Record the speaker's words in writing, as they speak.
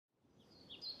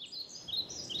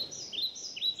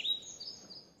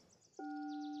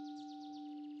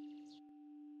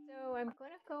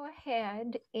go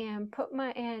ahead and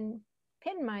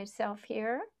pin myself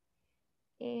here,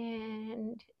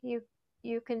 and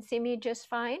you can see me just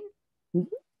fine. Mm-hmm.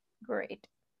 Great.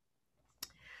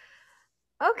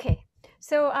 Okay,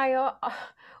 so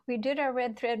we did our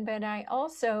red thread, but I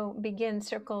also begin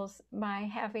circles by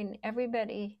having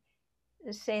everybody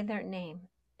say their name.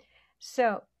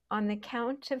 So on the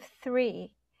count of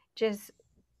 3, just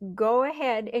go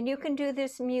ahead, and you can do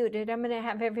this muted. I'm going to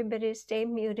have everybody stay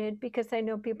muted because I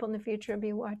know people in the future will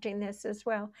be watching this as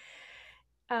well.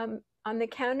 On the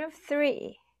count of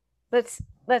 3, let's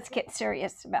get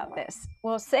serious about this.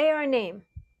 We'll say our name.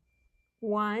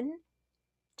 1,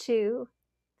 2,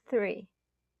 3.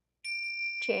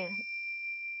 Jan.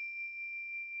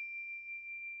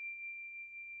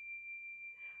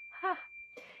 Huh.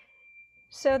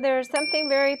 So there's something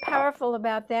very powerful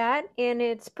about that, and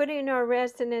it's putting our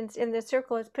resonance in the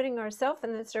circle. It's putting ourselves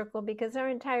in the circle because our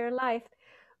entire life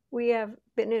we have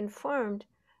been informed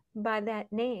by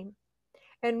that name.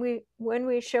 And when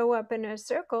we show up in a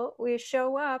circle, we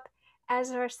show up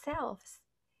as ourselves.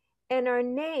 And our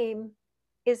name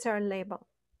is our label.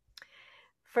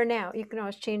 For now, you can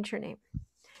always change your name.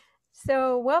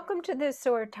 So welcome to this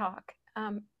SOAR talk.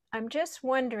 I'm just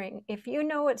wondering, if you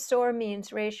know what SOAR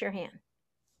means, raise your hand.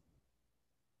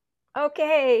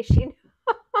 Okay, she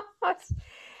knows.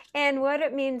 And what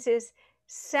it means is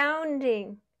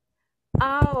sounding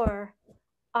our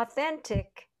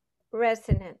authentic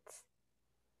resonance.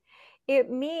 It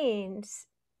means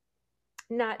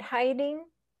not hiding,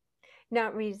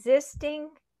 not resisting,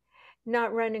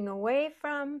 not running away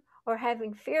from, or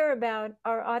having fear about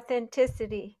our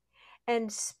authenticity,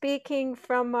 and speaking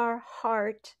from our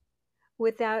heart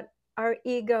without our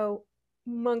ego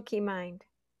monkey mind.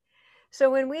 So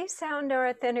when we sound our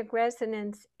authentic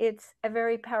resonance, it's a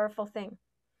very powerful thing.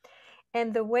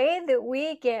 And the way that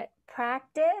we get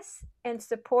practice and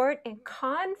support and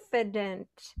confident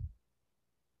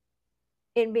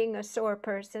in being a SOAR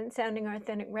person, sounding our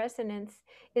authentic resonance,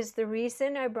 is the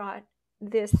reason I brought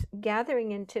this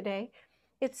gathering in today.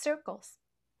 It's circles.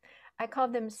 I call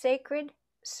them sacred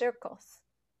circles.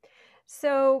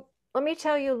 So let me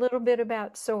tell you a little bit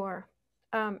about SOAR.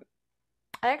 I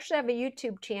actually have a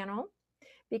YouTube channel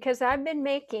because I've been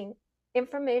making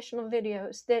informational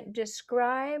videos that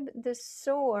describe the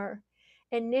SOAR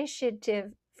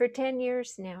initiative for 10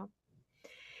 years now.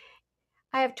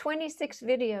 I have 26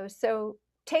 videos, so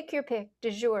take your pick,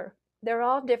 du jour. They're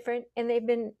all different, and they've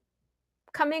been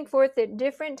coming forth at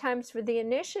different times for the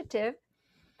initiative.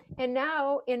 And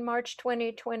now in March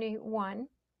 2021,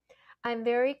 I'm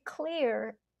very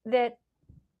clear that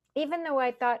even though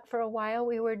I thought for a while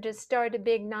we were to start a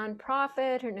big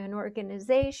nonprofit or an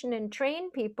organization and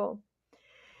train people,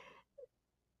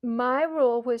 my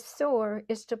role with SOAR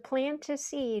is to plant a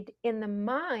seed in the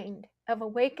mind of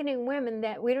awakening women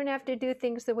that we don't have to do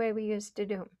things the way we used to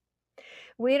do them.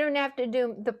 We don't have to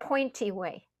do the pointy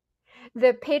way,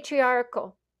 the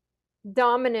patriarchal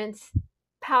dominance,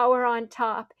 power on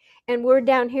top, and we're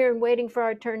down here and waiting for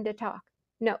our turn to talk.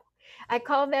 No, I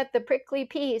call that the prickly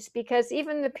peas because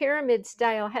even the pyramid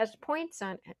style has points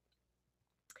on it.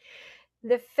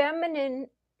 The feminine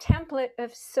template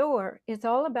of SOAR is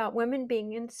all about women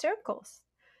being in circles,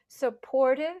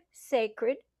 supportive,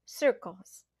 sacred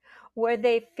circles, where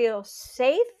they feel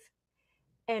safe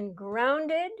and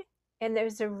grounded, and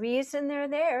there's a reason they're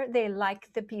there. They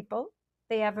like the people.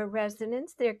 They have a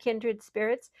resonance. They're kindred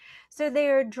spirits. So they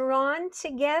are drawn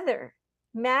together,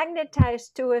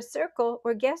 magnetized to a circle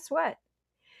where, guess what?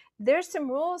 There's some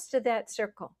rules to that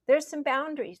circle. There's some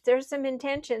boundaries. There's some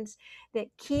intentions that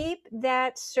keep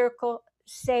that circle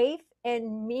safe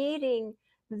and meeting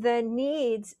the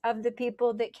needs of the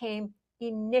people that came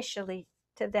initially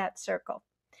to that circle.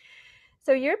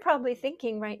 So you're probably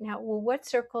thinking right now, well, what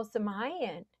circles am I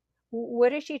in?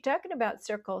 What is she talking about,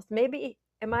 circles? Maybe,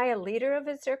 am I a leader of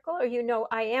a circle? Or,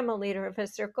 I am a leader of a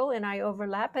circle and I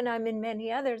overlap, and I'm in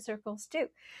many other circles too.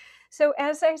 So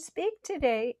as I speak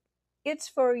today, it's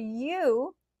for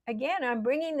you. Again, I'm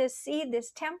bringing this seed,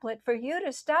 this template for you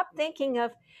to stop thinking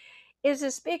of, is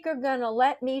the speaker going to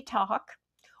let me talk?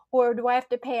 Or do I have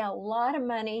to pay a lot of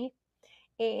money?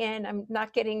 And I'm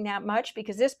not getting that much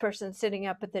because this person's sitting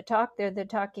up at the talk, they're the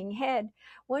talking head.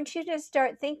 I want you to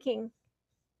start thinking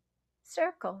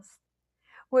circles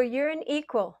where you're an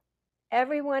equal.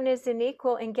 Everyone is an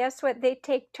equal, and guess what? They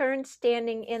take turns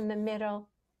standing in the middle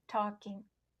talking.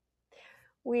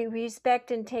 We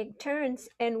respect and take turns,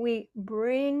 and we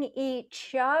bring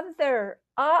each other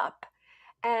up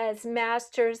as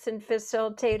masters and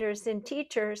facilitators and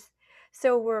teachers.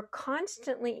 So we're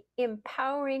constantly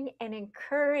empowering and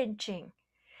encouraging.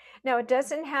 Now, it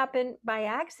doesn't happen by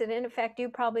accident. In fact,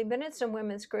 you've probably been in some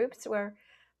women's groups where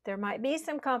there might be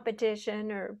some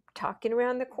competition or talking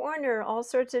around the corner, all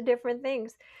sorts of different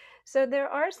things. So there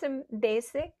are some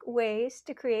basic ways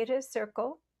to create a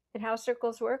circle and how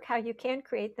circles work, how you can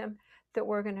create them, that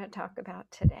we're going to talk about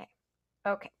today.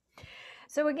 Okay.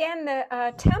 So again, the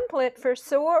template for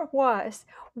SOAR was,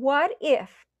 what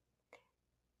if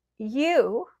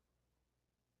you,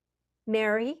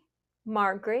 Mary,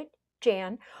 Margaret,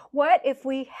 Jan, what if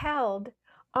we held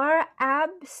our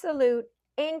absolute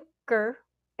anchor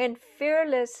and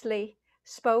fearlessly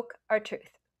spoke our truth?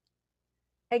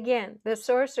 Again, the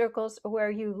SOAR circles are where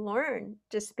you learn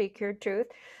to speak your truth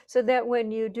so that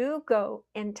when you do go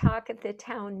and talk at the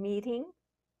town meeting,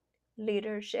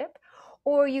 leadership,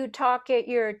 or you talk at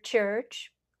your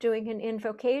church doing an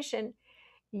invocation,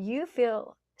 you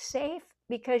feel safe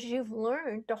because you've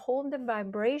learned to hold the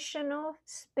vibrational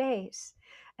space,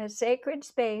 a sacred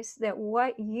space, that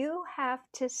what you have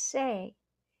to say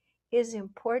is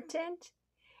important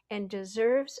and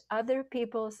deserves other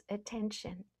people's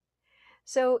attention.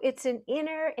 So it's an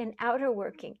inner and outer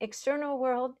working, external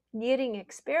world needing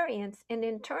experience, and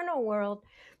internal world,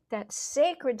 that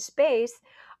sacred space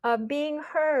of being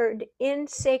heard in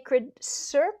sacred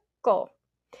circle.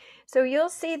 So you'll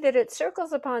see that it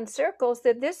circles upon circles,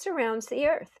 that this surrounds the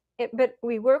earth. But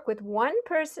we work with one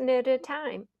person at a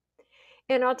time.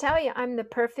 And I'll tell you, I'm the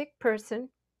perfect person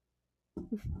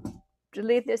to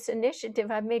lead this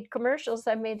initiative. I've made commercials,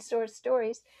 I've made source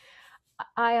stories.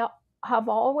 I have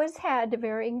always had, to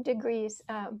varying degrees,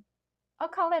 I'll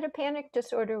call it a panic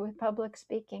disorder with public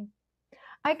speaking.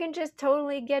 I can just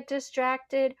totally get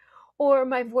distracted, or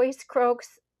my voice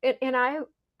croaks. And I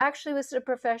actually was a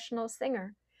professional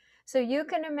singer. So you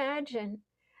can imagine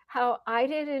how I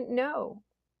didn't know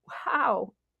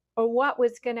how or what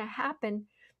was going to happen,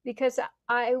 because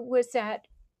I was at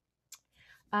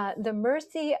the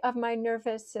mercy of my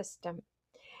nervous system.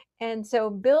 And so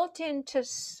built into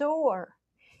SOAR,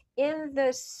 in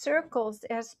the circles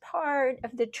as part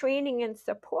of the training and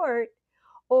support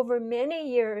over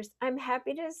many years, I'm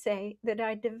happy to say that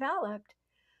I developed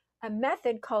a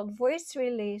method called voice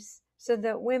release so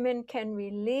that women can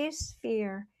release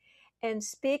fear and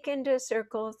speak into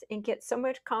circles and get so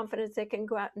much confidence they can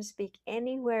go out and speak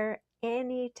anywhere,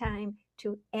 anytime,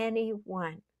 to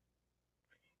anyone.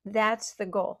 That's the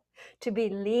goal, to be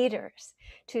leaders,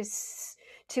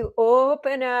 to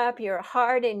open up your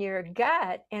heart and your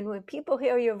gut. And when people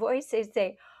hear your voice, they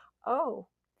say, oh,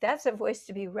 that's a voice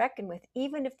to be reckoned with,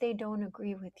 even if they don't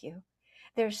agree with you.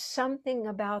 There's something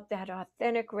about that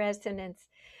authentic resonance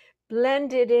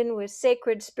blended in with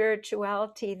sacred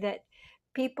spirituality that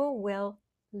people will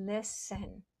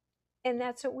listen. And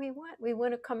that's what we want. We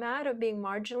want to come out of being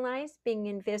marginalized, being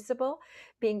invisible,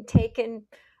 being taken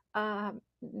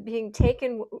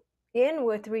in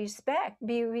with respect,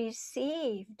 be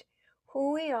received.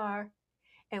 Who we are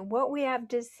and what we have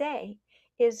to say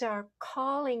is our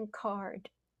calling card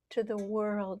to the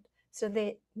world, so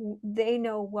that they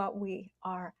know what we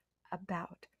are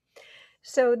about.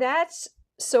 So that's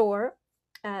SOAR.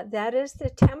 That is the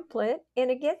template,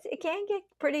 and it can get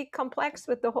pretty complex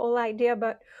with the whole idea,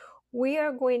 but we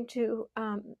are going to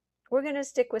we're going to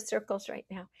stick with circles right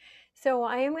now. So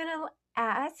I am going to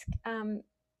ask,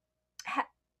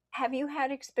 have you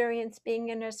had experience being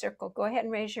in a circle? Go ahead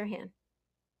and raise your hand.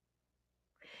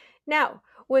 Now,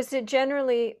 was it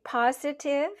generally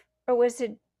positive or was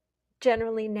it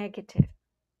generally negative?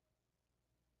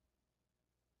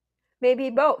 Maybe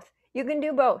both. You can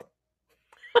do both.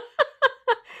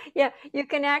 Yeah, you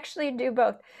can actually do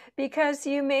both, because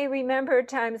you may remember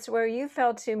times where you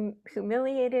felt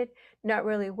humiliated, not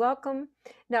really welcome,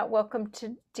 not welcome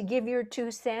to give your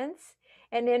 2 cents.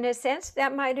 And in a sense,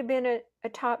 that might have been a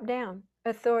top-down,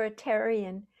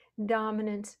 authoritarian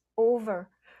dominance over,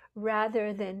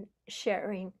 rather than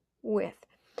sharing with.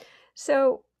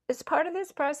 So as part of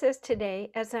this process today,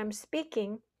 as I'm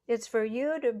speaking, it's for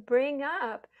you to bring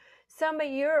up some of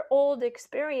your old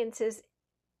experiences,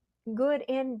 good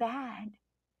and bad,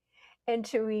 and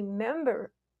to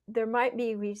remember there might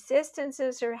be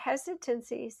resistances or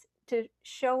hesitancies to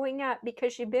showing up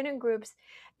because you've been in groups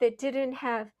that didn't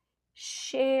have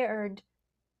shared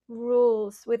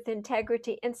rules with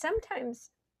integrity. And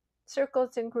sometimes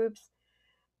circles and groups,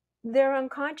 they're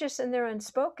unconscious and they're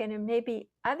unspoken, and maybe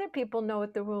other people know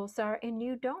what the rules are and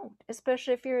you don't,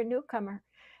 especially if you're a newcomer.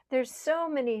 There's so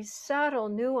many subtle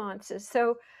nuances.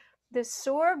 So the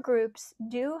SOAR groups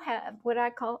do have what I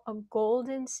call a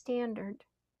golden standard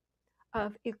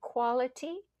of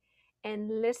equality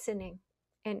and listening.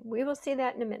 And we will see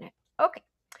that in a minute. Okay.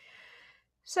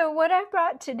 So what I've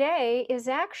brought today is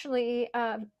actually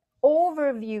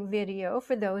overview video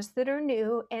for those that are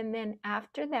new, and then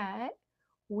after that,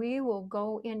 we will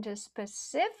go into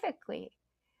specifically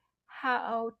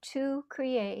how to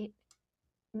create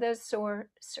the SOAR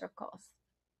circles.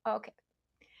 Okay,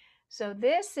 so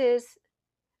this is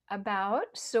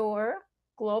about SOAR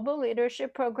Global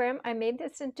Leadership Program. I made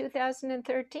this in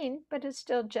 2013, but it's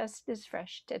still just as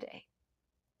fresh today.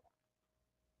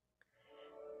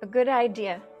 A good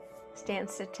idea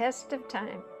stands the test of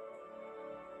time.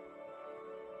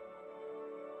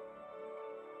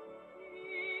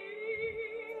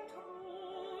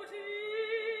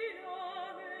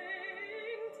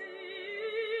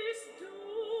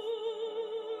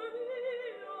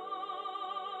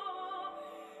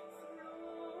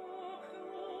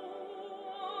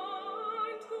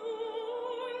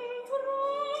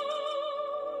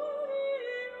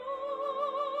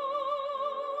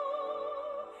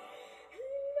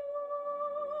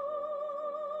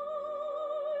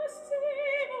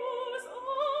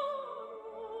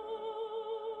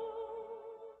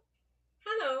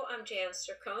 I'm Jan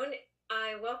Sircone.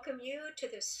 I welcome you to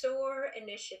the SOAR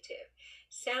initiative,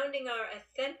 Sounding Our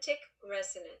Authentic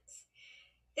Resonance.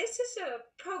 This is a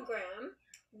program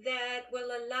that will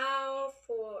allow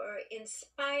for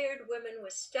inspired women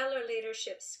with stellar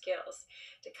leadership skills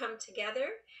to come together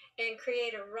and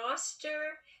create a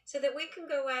roster so that we can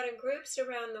go out in groups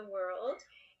around the world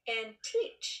and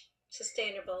teach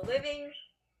sustainable living,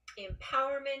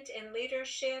 empowerment and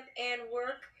leadership, and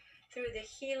work through the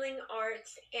healing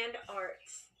arts and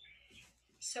arts.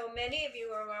 So many of you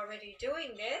are already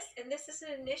doing this, and this is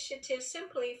an initiative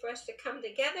simply for us to come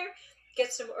together,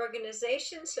 get some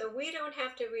organization so we don't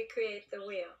have to recreate the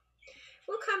wheel.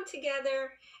 We'll come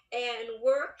together and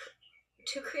work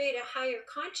to create a higher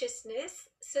consciousness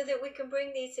so that we can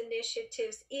bring these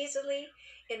initiatives easily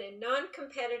in a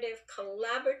non-competitive,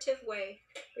 collaborative way,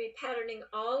 repatterning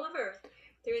all of Earth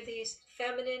through these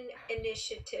feminine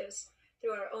initiatives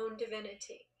through our own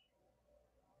divinity.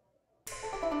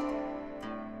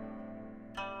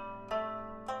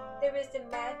 There is a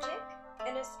magic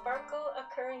and a sparkle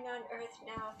occurring on Earth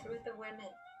now through the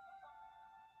women.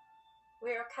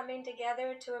 We are coming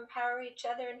together to empower each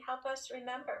other and help us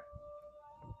remember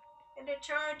and to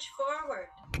charge forward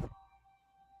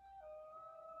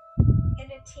in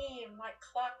a team like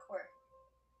clockwork.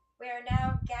 We are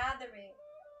now gathering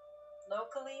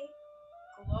locally,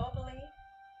 globally,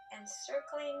 and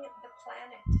circling the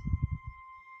planet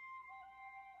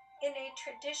in a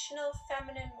traditional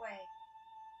feminine way,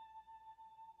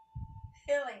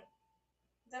 filling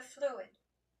the fluid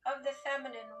of the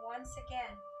feminine once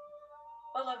again,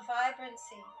 full of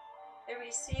vibrancy, the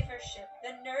receivership,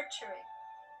 the nurturing.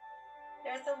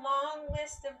 There's a long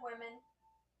list of women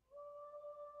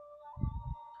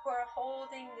who are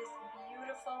holding this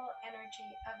beautiful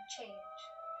energy of change.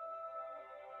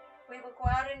 We will go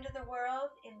out into the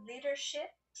world in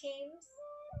leadership teams,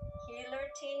 healer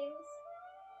teams,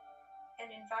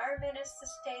 and environmental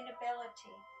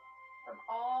sustainability from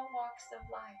all walks of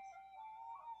life.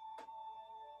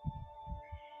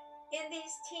 In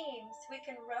these teams, we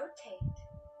can rotate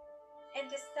and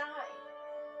decide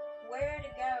where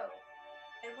to go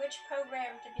and which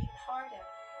program to be part of,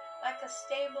 like a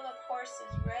stable of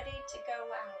horses ready to go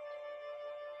out,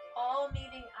 all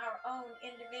meeting our own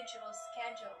individual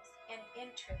schedules and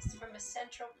interests from a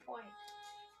central point,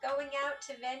 going out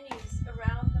to venues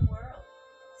around the world,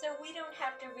 so we don't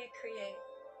have to recreate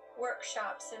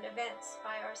workshops and events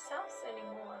by ourselves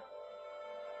anymore.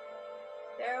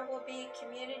 There will be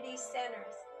community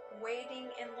centers waiting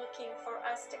and looking for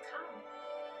us to come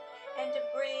and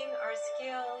to bring our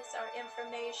skills, our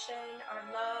information, our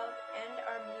love, and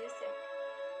our music.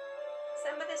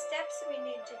 Some of the steps we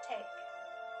need to take: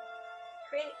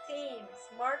 create themes,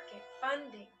 market,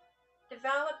 funding,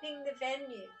 developing the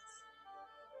venues.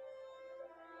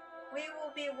 We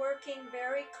will be working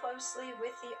very closely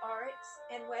with the arts,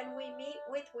 and when we meet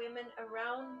with women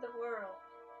around the world,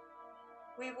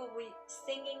 we will be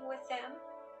singing with them,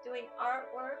 doing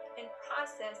artwork and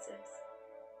processes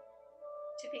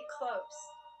to be close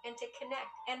and to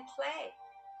connect and play,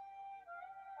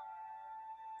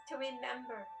 to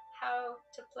remember how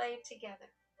to play together,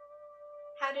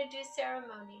 how to do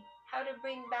ceremony, how to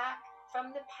bring back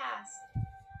from the past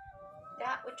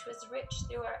that which was rich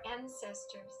through our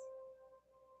ancestors,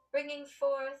 bringing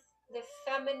forth the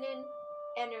feminine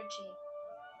energy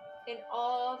in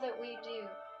all that we do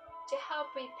to help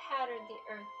repattern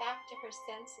the earth back to her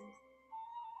senses.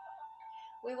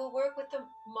 We will work with the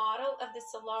model of the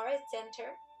Solar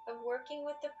Center of working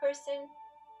with the person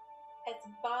as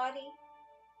body,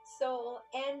 soul,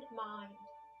 and mind,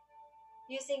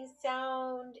 using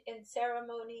sound and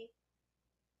ceremony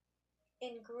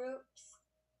in groups.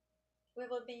 We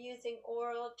will be using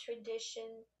oral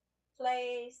tradition,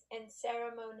 plays, and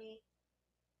ceremony,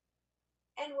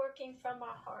 and working from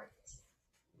our hearts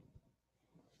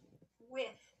with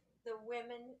the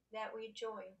women that we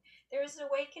join. There is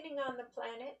awakening on the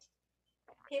planet.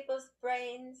 People's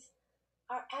brains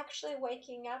are actually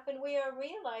waking up, and we are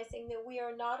realizing that we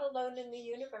are not alone in the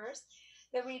universe,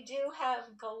 that we do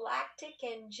have galactic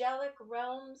angelic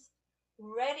realms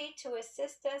ready to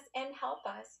assist us and help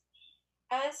us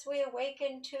as we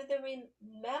awaken to the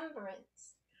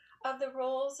remembrance of the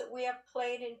roles that we have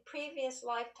played in previous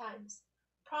lifetimes,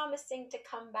 promising to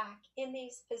come back in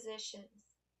these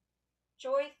positions,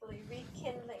 joyfully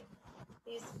rekindling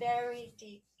these very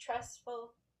deep,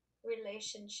 trustful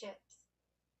relationships.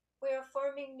 We are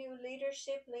forming new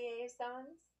leadership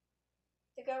liaisons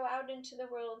to go out into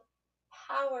the world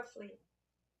powerfully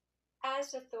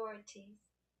as authorities.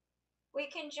 We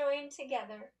can join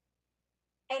together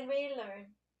and relearn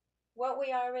what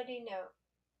we already know.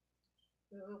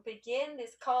 We will begin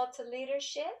this call to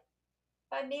leadership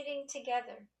by meeting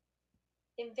together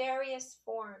in various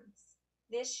forms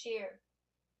this year.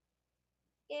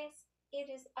 It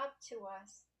is up to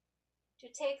us to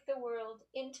take the world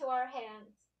into our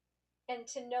hands and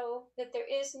to know that there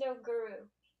is no guru,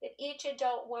 that each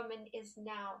adult woman is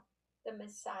now the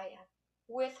Messiah,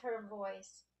 with her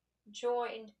voice,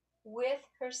 joined with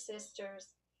her sisters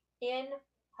in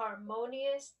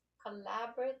harmonious,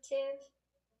 collaborative,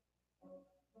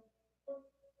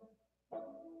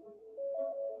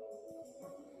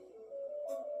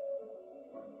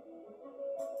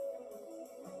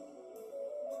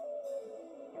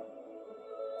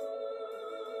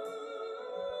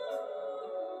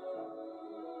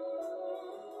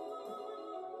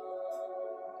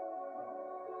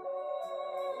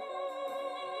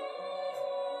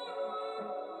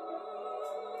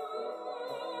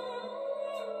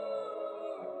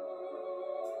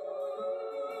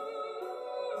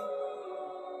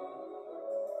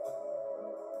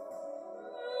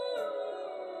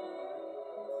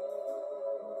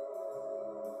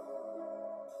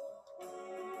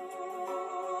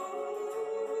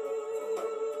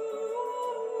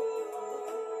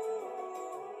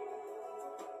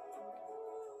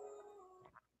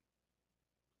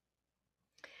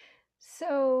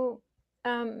 So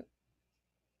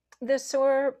the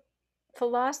SOAR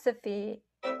philosophy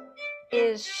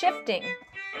is shifting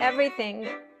everything.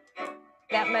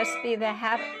 That must be the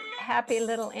happy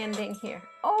little ending here.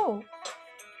 Oh,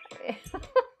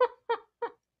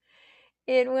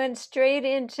 it went straight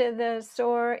into the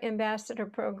SOAR Ambassador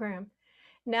Program.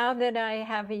 Now that I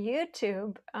have a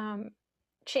YouTube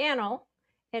channel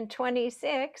in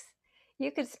 26,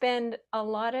 you could spend a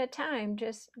lot of time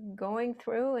just going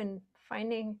through and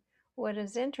finding what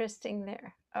is interesting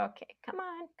there. Okay,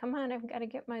 come on, I've got to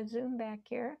get my zoom back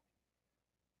here.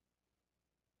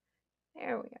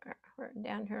 There we are, we're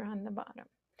down here on the bottom.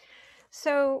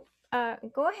 So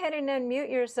go ahead and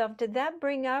unmute yourself. Did that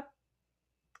bring up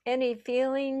any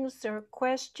feelings or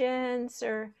questions,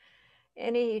 or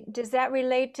does that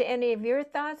relate to any of your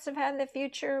thoughts of how the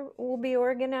future will be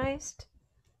organized?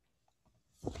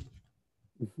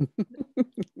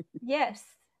 Yes.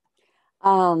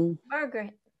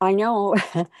 Margaret. I know.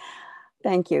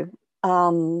 Thank you.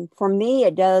 For me,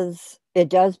 it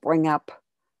does bring up,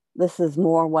 this is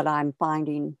more what I'm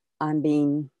finding I'm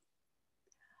being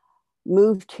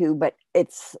moved to, but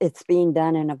it's being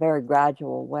done in a very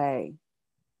gradual way.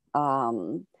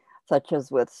 Such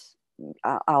as with,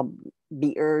 I'll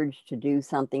be urged to do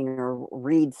something or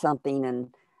read something,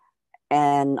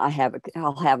 and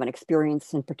I'll have an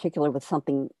experience in particular with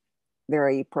something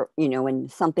very,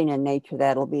 and something in nature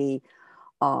that'll be,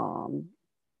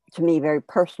 to me, very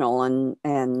personal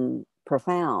and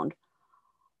profound.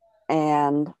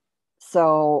 And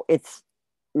so it's,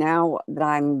 now that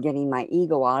I'm getting my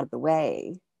ego out of the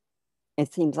way,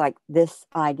 it seems like this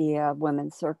idea of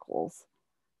women's circles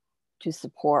to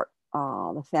support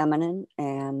the feminine,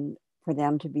 and for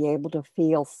them to be able to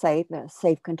feel safe, a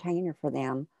safe container for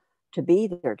them to be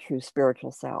their true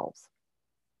spiritual selves.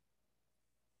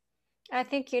 I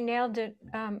think you nailed it.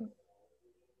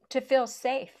 To feel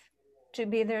safe, to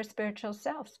be their spiritual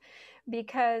selves.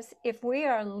 Because if we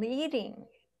are leading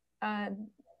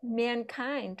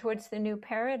mankind towards the new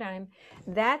paradigm,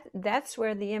 that's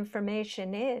where the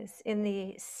information is, in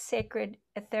the sacred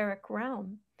etheric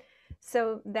realm.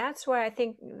 So that's why I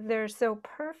think they're so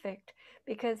perfect,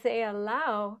 because they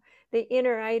allow the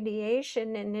inner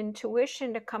ideation and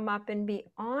intuition to come up and be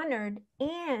honored.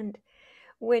 And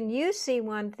when you see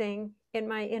one thing in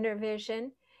my inner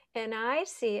vision and I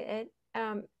see it,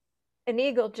 an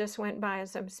eagle just went by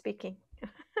as I'm speaking.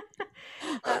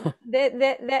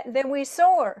 then we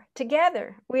soar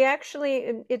together. We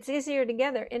actually, it's easier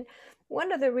together. And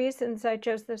one of the reasons I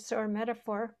chose the soar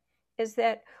metaphor is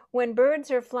that when birds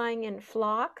are flying in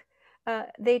flock,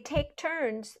 they take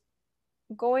turns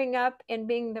going up and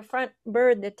being the front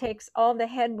bird that takes all the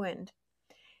headwind.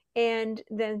 And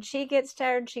then she gets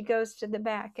tired, she goes to the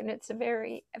back. And it's a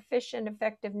very efficient,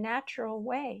 effective, natural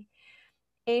way.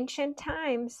 Ancient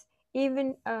times,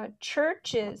 even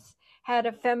churches had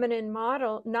a feminine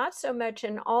model, not so much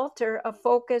an altar, a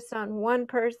focus on one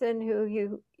person who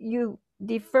you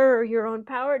defer your own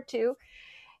power to.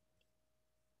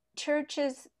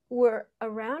 Churches were a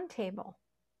round table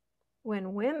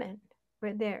when women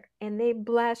were there, and they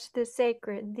blessed the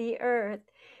sacred, the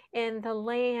earth, and the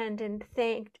land, and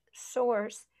thanked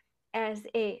Source as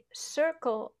a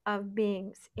circle of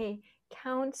beings, a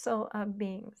council of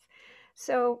beings.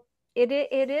 So it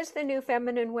is the new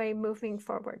feminine way moving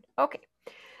forward. Okay,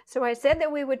 so I said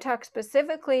that we would talk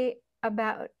specifically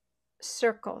about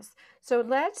circles. So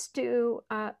let's do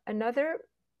another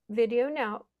video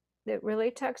now that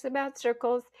really talks about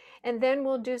circles, and then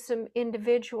we'll do some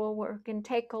individual work and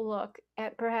take a look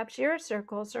at perhaps your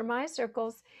circles or my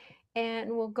circles,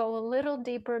 and we'll go a little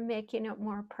deeper, making it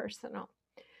more personal.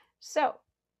 So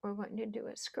we're going to do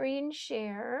a screen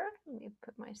share. Let me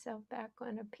put myself back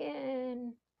on a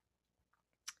pin.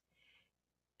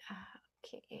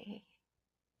 Okay.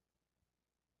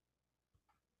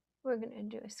 We're going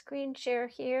to do a screen share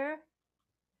here.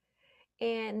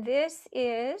 And this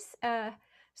is a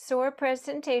SOAR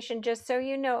presentation. Just so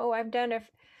you know, I've done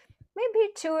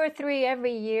maybe 2 or 3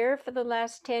 every year for the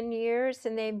last 10 years,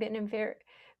 and they've been in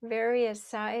various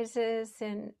sizes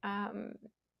and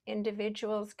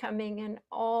individuals coming, and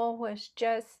all was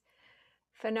just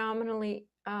phenomenally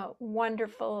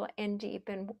wonderful and deep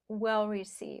and well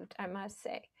received, I must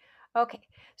say. Okay,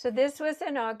 so this was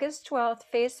an August 12th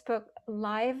Facebook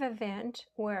live event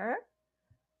where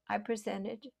I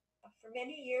presented for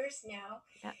many years now.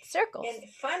 Circles. And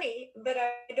funny, but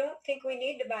I don't think we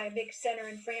need to buy a big center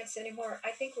in France anymore.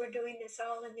 I think we're doing this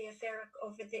all in the etheric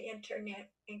over the internet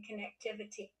and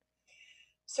connectivity.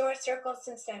 SOAR circles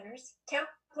and centers,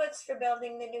 templates for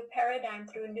building the new paradigm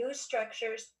through new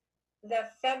structures, the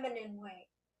feminine way.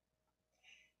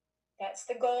 That's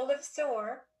the goal of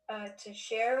SOAR, to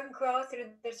share and grow through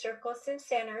the circles and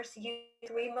centers, use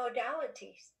 3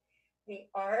 modalities: the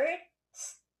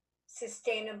arts,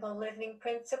 sustainable living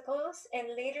principles, and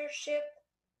leadership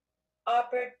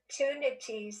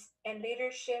opportunities and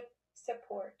leadership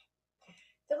support.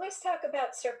 So let's talk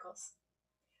about circles.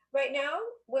 Right now,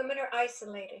 women are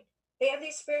isolated. They have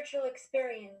these spiritual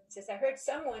experiences. I heard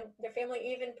their family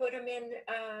even put them in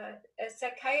a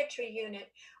psychiatry unit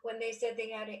when they said they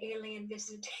had an alien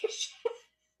visitation.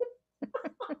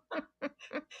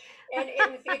 And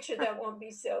in the future, that won't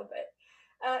be so, but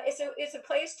it's a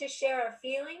place to share our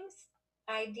feelings,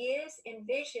 ideas, and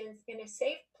visions in a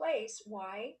safe place.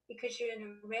 Why? Because you're in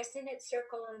a resonant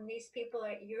circle and these people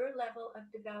are at your level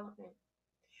of development.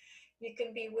 You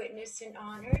can be witnessed and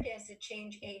honored as a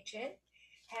change agent,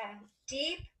 have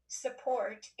deep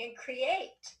support, and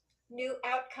create new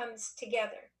outcomes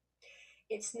together.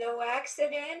 It's no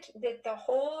accident that the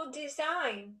whole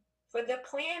design for the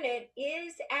planet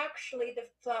is actually the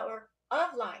flower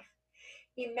of life.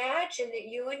 Imagine that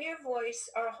you and your voice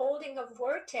are holding a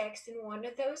vortex in one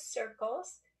of those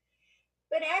circles,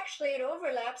 but actually it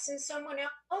overlaps in someone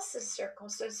else's circle.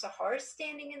 So it's a horse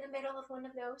standing in the middle of one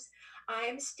of those.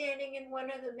 I'm standing in one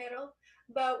of the middle,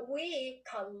 but we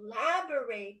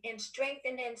collaborate and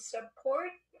strengthen and support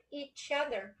each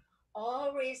other,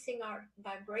 all raising our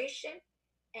vibration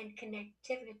and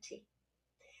connectivity.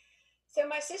 So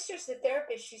my sister's a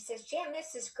therapist. She says, Jan,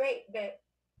 this is great, but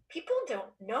people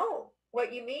don't know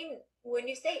what you mean when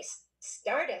you say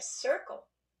start a circle.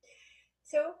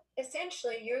 So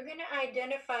essentially, you're going to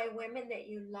identify women that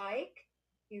you like,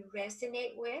 you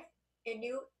resonate with, and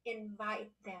you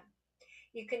invite them.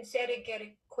 You can set a get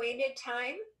acquainted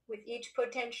time with each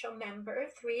potential member.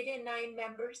 3 to 9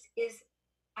 members is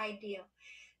ideal.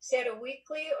 Set a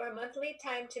weekly or monthly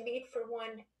time to meet for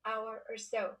 1 hour or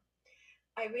so.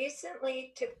 I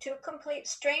recently took 2 complete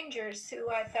strangers who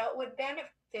I felt would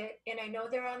benefit, and I know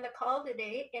they're on the call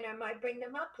today, and I might bring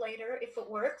them up later if it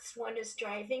works. One is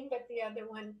driving, but the other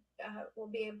one will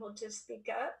be able to speak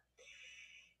up.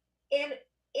 And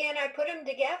I put them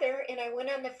together, and I went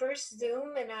on the first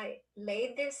Zoom, and I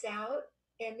laid this out,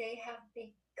 and they have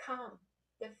become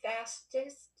the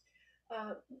fastest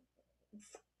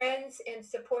friends and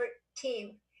support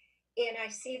team. And I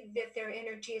see that their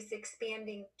energy is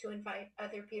expanding to invite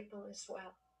other people as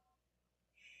well.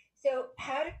 So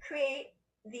how to create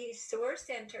these SOAR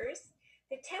centers,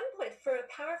 the template for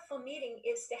a powerful meeting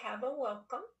is to have a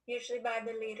welcome, usually by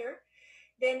the leader,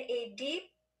 then a deep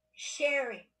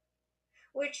sharing,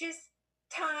 which is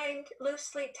timed,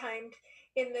 loosely timed.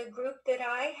 In the group that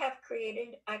I have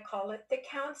created, I call it the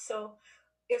council.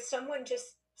 If someone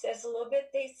just says a little bit,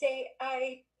 they say,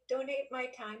 I donate my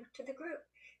time to the group,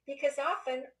 because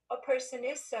often a person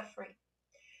is suffering.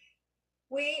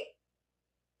 We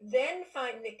then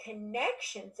find the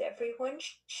connections everyone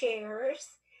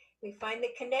shares. We find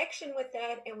the connection with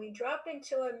that, and we drop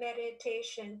into a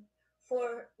meditation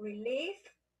for relief,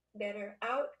 better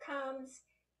outcomes,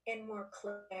 and more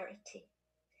clarity.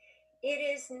 It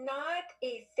is not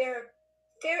a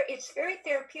it's very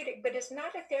therapeutic, but it's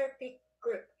not a therapy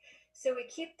group. So we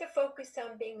keep the focus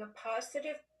on being a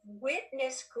positive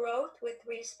witness growth with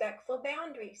respectful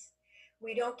boundaries.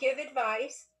 We don't give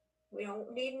advice. We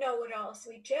don't need know-it-alls.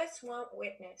 We just want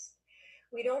witness.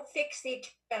 We don't fix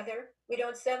each other. We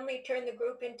don't suddenly turn the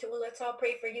group into, well, let's all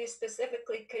pray for you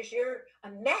specifically because you're a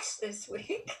mess this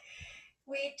week.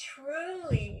 We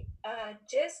truly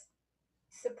just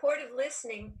supportive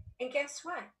listening. And guess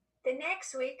what? The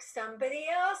next week, somebody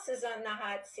else is on the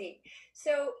hot seat.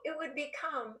 So it would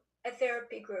become a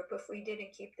therapy group if we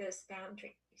didn't keep those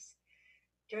boundaries.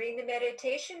 During the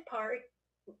meditation part,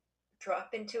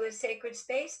 drop into a sacred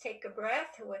space, take a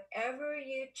breath, whatever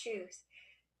you choose.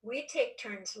 We take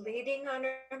turns leading on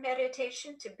our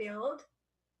meditation to build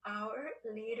our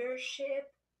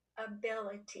leadership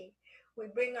ability. We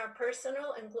bring our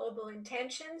personal and global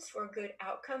intentions for good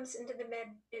outcomes into the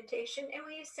meditation, and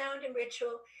we use sound and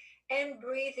ritual and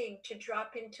breathing to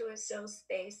drop into a soul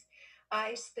space.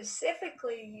 I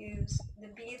specifically use the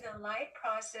Be the Light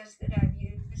process that I've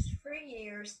used for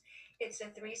years. It's a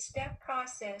 3-step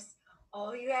process.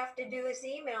 All you have to do is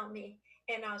email me,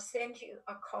 and I'll send you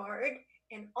a card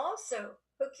and also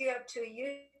hook you up to a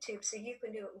YouTube so you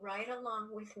can do it right along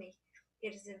with me.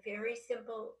 It is a very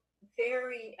simple,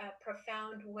 very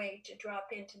profound way to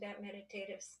drop into that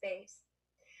meditative space.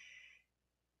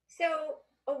 So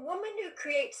a woman who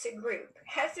creates a group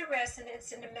has a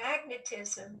resonance and a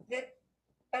magnetism that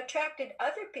attracted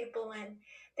other people in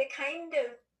that kind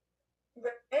of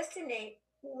resonate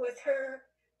with her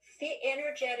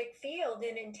energetic field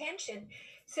and intention.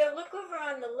 So look over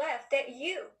on the left, that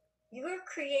you're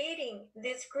creating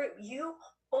this group. You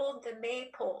hold the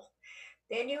maypole.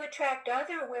 Then you attract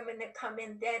other women that come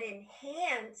in that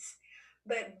enhance,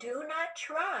 but do not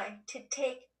try to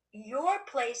take your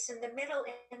place in the middle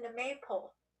in the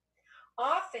maypole.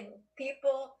 Often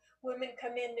women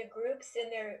come into groups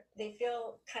and they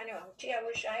feel kind of, gee, I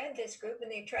wish I had this group,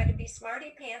 and they try to be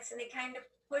smarty pants and they kind of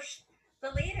push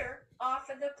the leader off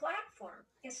of the platform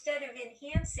instead of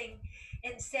enhancing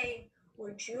and saying,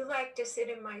 would you like to sit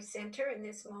in my center in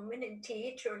this moment and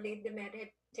teach or lead the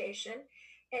meditation?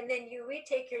 And then you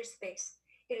retake your space.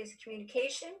 It is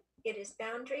communication, it is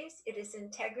boundaries, it is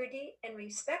integrity and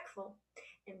respectful.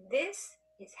 And this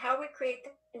is how we create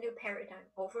the new paradigm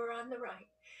over on the right.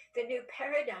 The new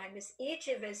paradigm is each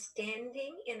of us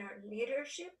standing in our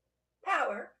leadership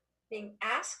power, being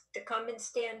asked to come and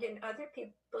stand in other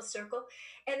people's circle,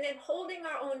 and then holding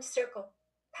our own circle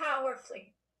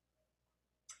powerfully.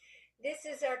 This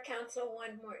is our council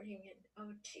one morning in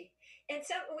OT. And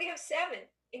we have 7.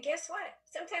 And guess what?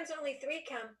 Sometimes only 3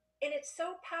 come. And it's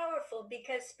so powerful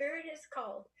because Spirit has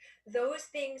called those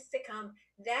things to come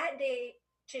that day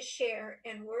to share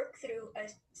and work through a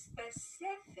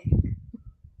specific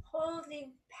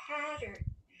holding pattern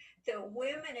that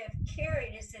women have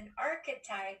carried as an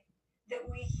archetype that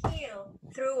we heal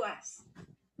through us.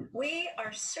 We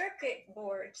are circuit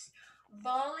boards,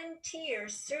 volunteer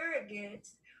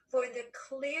surrogates for the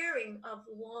clearing of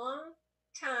long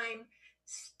time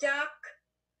stuck,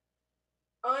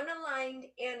 unaligned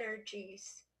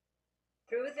energies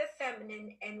through the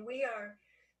feminine, and we are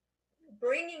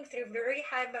bringing through very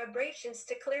high vibrations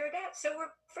to clear it out. So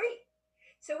we're free.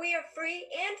 So we are free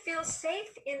and feel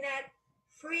safe in that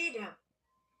freedom.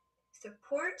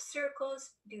 Support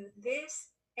circles do this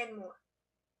and more.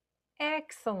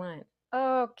 Excellent.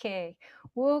 Okay,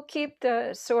 we'll keep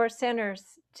the SOAR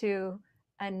centers to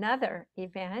another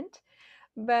event,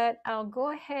 but I'll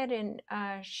go ahead and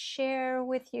share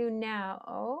with you now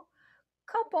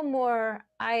a couple more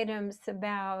items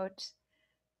about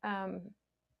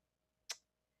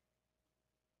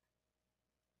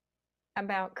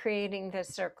creating the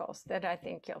circles that I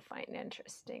think you'll find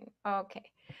interesting.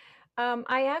 Okay,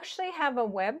 I actually have a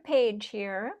web page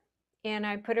here, and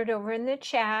I put it over in the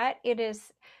chat. It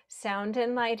is Sound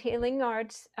and Light Healing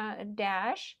Arts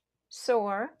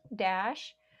SOAR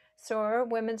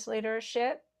Women's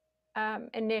Leadership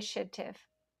Initiative.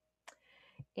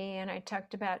 And I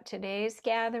talked about today's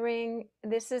gathering.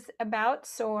 This is about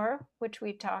SOAR, which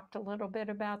we talked a little bit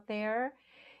about there.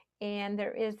 And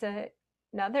there is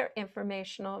another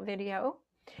informational video.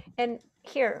 And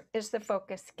here is the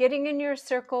focus: getting in your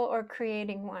circle or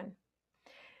creating one.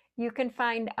 You can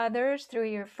find others through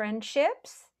your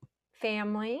friendships,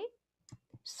 family,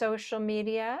 social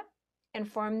media, and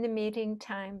form the meeting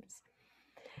times.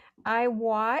 I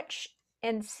watch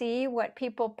and see what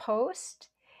people post,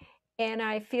 and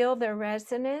I feel their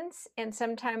resonance, and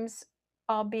sometimes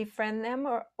I'll befriend them,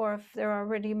 or if they're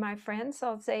already my friends,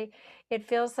 I'll say, it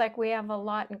feels like we have a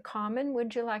lot in common.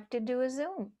 Would you like to do a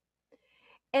Zoom?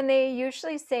 And they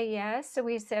usually say yes, so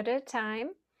we set a time,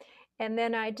 and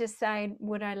then I decide,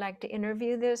 would I like to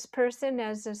interview this person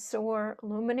as a SOAR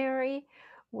luminary?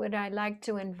 Would I like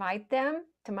to invite them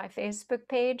to my Facebook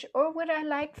page, or would I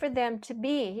like for them to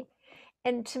be?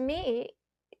 And to me,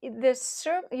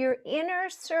 your inner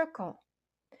circle,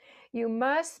 you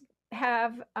must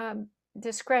have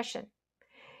discretion.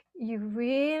 You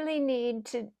really need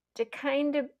to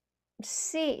kind of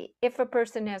see if a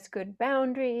person has good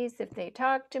boundaries, if they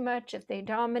talk too much, if they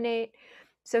dominate.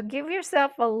 So give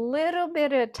yourself a little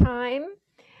bit of time,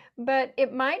 but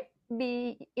it might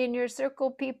be in your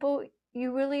circle people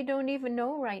you really don't even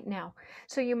know right now.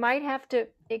 So you might have to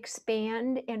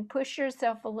expand and push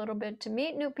yourself a little bit to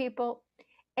meet new people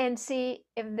and see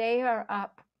if they are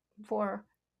up for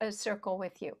a circle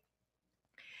with you.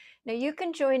 Now you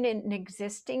can join an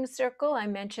existing circle. I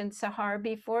mentioned SOAR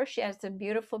before. She has a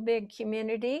beautiful big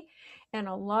community and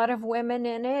a lot of women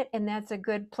in it, and that's a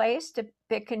good place to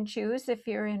pick and choose if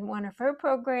you're in one of her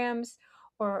programs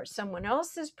or someone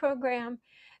else's program.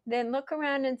 Then look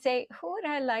around and say, who would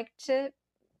I like to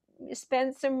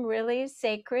spend some really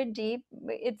sacred, deep,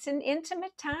 it's an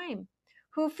intimate time.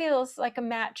 Who feels like a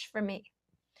match for me?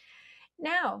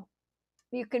 Now,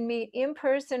 you can meet in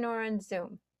person or on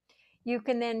Zoom. You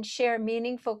can then share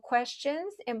meaningful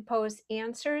questions and pose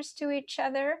answers to each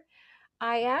other.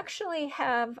 I actually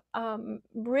have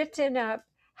written up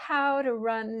how to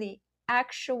run the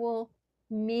actual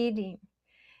meeting.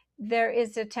 There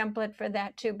is a template for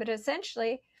that too, but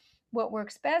essentially what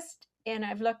works best, and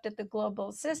I've looked at the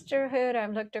global sisterhood,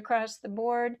 I've looked across the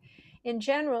board, in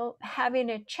general, having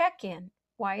a check-in.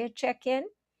 Why a check-in?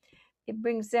 It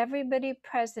brings everybody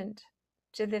present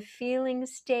to the feeling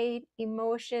state,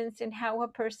 emotions, and how a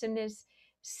person is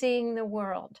seeing the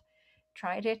world.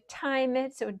 Try to time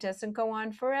it so it doesn't go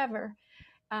on forever.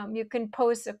 You can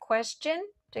pose a question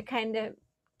to kind of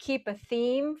keep a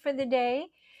theme for the day,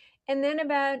 and then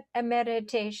about a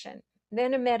meditation.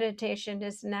 Then a meditation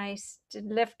is nice to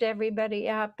lift everybody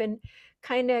up and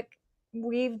kind of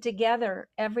weave together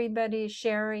everybody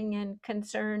sharing and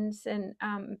concerns and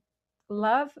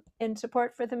love and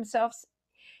support for themselves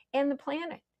and the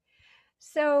planet.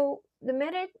 So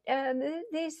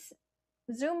these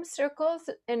Zoom circles,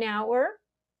 an hour,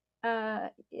 I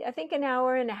think an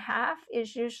hour and a half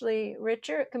is usually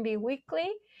richer. It can be weekly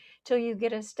till you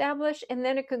get established, and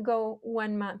then it could go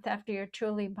 1 month after you're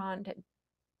truly bonded.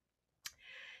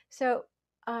 So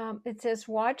it says,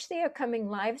 watch the upcoming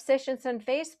live sessions on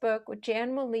Facebook, which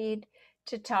Jan will lead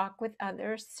to talk with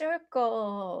other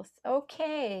circles.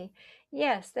 Okay,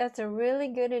 yes, that's a really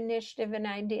good initiative and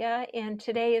idea. And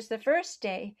today is the first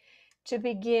day to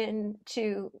begin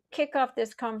to kick off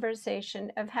this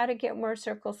conversation of how to get more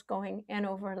circles going and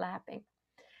overlapping.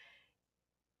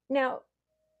 Now,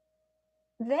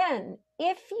 then,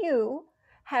 if you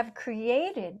have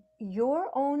created your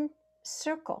own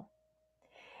circle,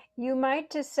 you might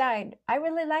decide, I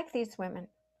really like these women.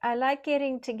 I like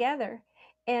getting together,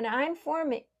 and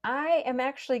I am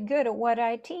actually good at what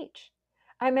I teach.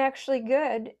 I'm actually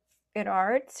good at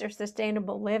arts or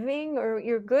sustainable living, or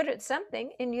you're good at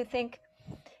something, and you think,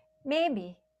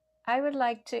 maybe I would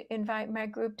like to invite my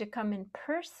group to come in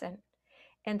person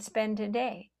and spend a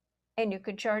day, and you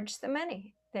could charge the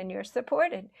money. Then you're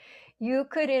supported. You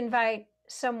could invite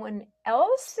someone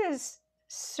else's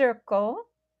circle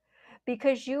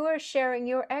because you are sharing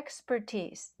your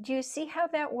expertise. Do you see how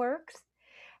that works?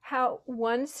 How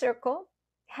one circle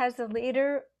has a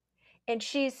leader, and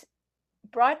she's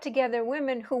brought together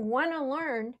women who want to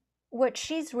learn what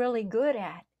she's really good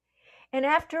at. And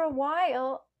after a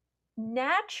while,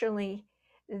 naturally,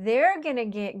 they're going to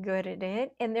get good at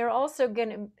it, and they're also going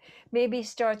to maybe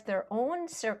start their own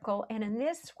circle. And in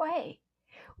this way,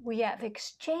 we have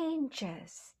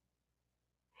exchanges.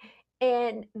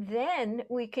 And then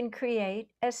we can create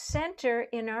a center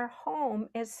in our home,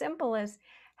 as simple as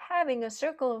having a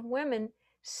circle of women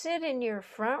sit in your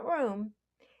front room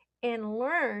and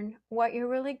learn what you're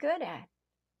really good at.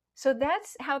 So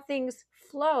that's how things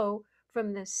flow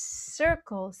from the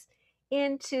circles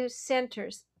into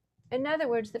centers. In other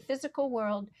words, the physical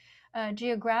world,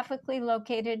 geographically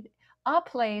located, a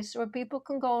place where people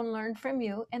can go and learn from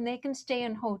you, and they can stay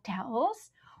in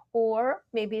hotels or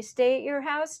maybe stay at your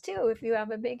house too if you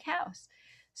have a big house.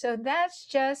 So that's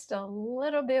just a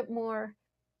little bit more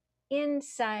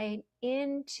insight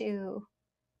into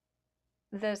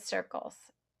the circles.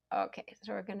 Okay,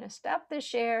 so we're going to stop the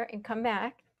share and come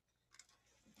back.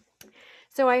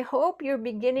 So I hope you're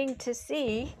beginning to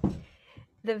see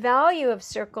the value of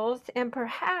circles, and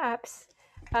perhaps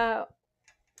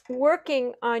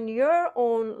working on your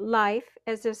own life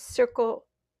as a circle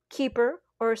keeper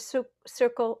or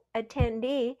circle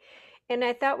attendee. And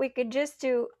I thought we could just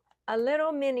do a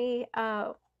little mini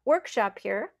workshop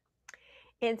here.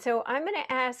 And so I'm going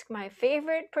to ask my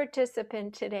favorite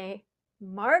participant today,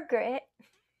 Margaret.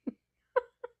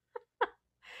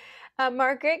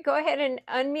 Margaret, go ahead and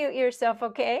unmute yourself,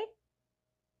 okay?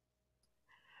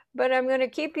 But I'm going to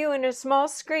keep you in a small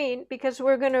screen because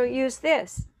we're going to use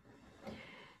this.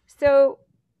 So,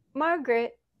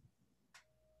 Margaret,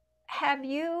 have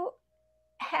you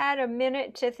had a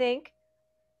minute to think?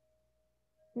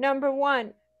 Number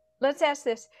one, let's ask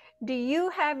this. Do you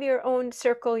have your own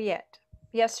circle yet?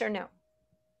 Yes or no?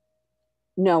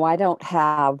 No, I don't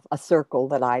have a circle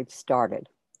that I've started.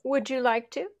 Would you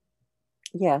like to?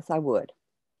 Yes, I would.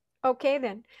 Okay,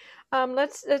 then.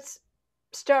 Let's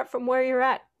start from where you're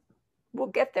at. We'll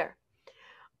get there.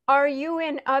 Are you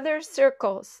in other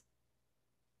circles?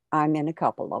 I'm in a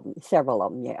couple of them, several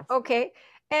of them, yes. Okay.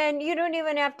 And you don't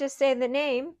even have to say the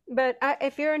name, but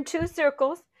if you're in two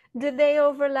circles, do they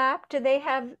overlap? Do they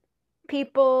have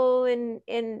people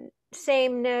in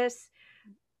sameness?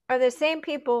 Are the same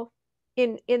people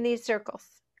in these circles?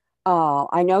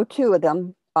 I know two of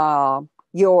them,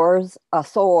 yours,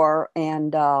 SOAR,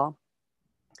 and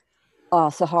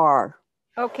SOAR.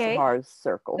 Okay. SOAR's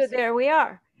circles. So there we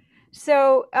are.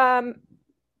 So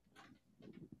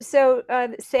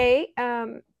say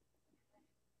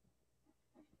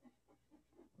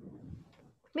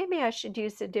maybe I should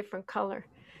use a different color.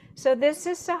 So this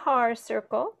is SOAR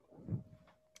circle,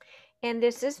 and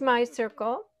this is my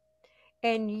circle,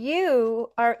 and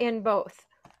you are in both.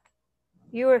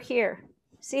 You are here.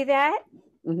 See that?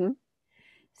 Mm-hmm.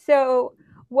 So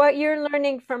what you're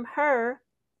learning from her,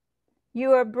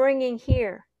 you are bringing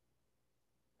here.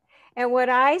 And what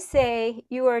I say,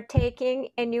 you are taking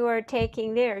and you are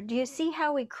taking there. Do you see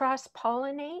how we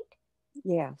cross-pollinate?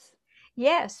 Yes.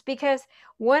 Yes, because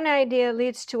one idea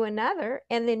leads to another,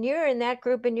 and then you're in that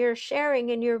group and you're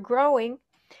sharing and you're growing.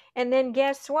 And then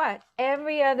guess what?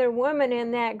 Every other woman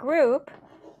in that group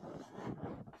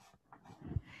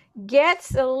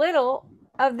gets a little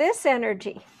of this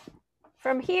energy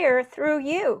from here through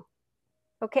you.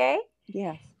 Okay?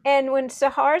 Yes. And when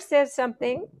SOAR says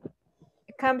something,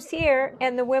 it comes here,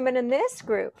 and the women in this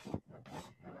group.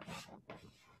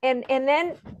 And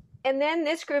then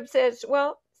this group says,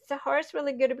 well, SOAR's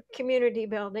really good at community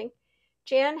building.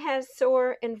 Jan has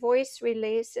SOAR and voice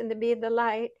release and the Be the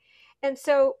Light. And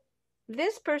so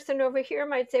this person over here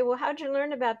might say, well, how'd you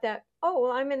learn about that? Oh,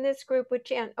 well, I'm in this group with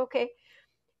Jan. Okay.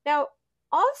 Now,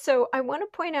 also, I want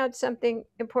to point out something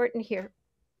important here.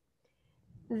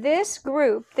 This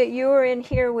group that you are in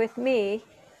here with me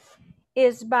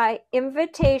is by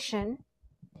invitation.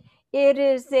 It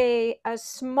is a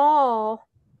small,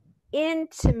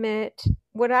 intimate,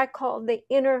 what I call the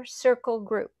inner circle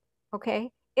group,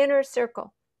 okay? Inner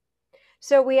circle.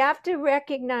 So we have to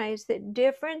recognize that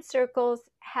different circles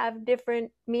have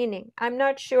different meaning. I'm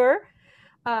not sure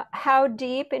how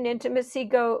deep in intimacy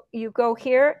you go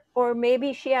here, or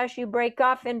maybe she has you break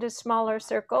off into smaller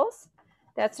circles.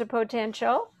 That's a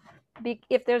potential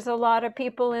if there's a lot of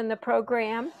people in the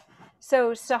program.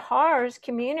 So SOAR's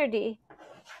community,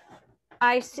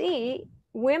 I see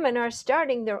women are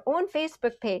starting their own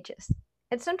Facebook pages,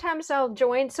 and sometimes I'll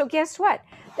join. So guess what?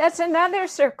 That's another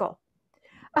circle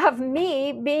of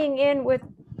me being in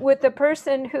with the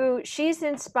person who she's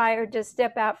inspired to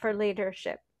step out for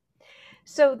leadership.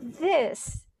 So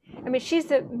this, I mean, she's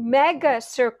a mega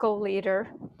circle leader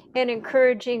and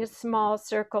encouraging small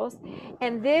circles.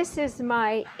 And this is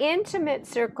my intimate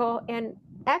circle. And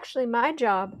actually my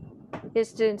job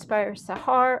is to inspire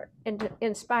SOAR and to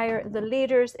inspire the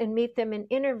leaders and meet them and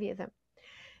interview them.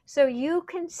 So you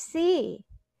can see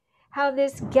how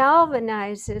this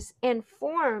galvanizes and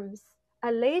forms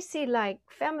a Lacey-like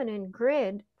feminine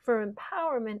grid for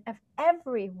empowerment of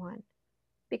everyone,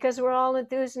 because we're all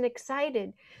enthused and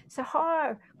excited.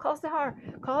 SOAR,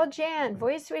 call Jan,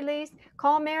 voice release,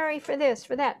 call Mary for this,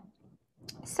 for that.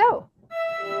 So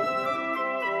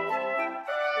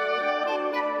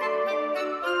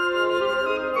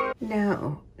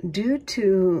due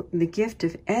to the gift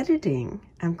of editing,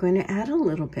 I'm going to add a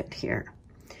little bit here.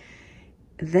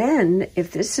 Then,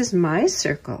 if this is my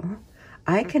circle,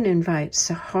 I can invite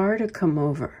SOAR to come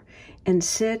over and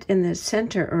sit in the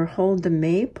center or hold the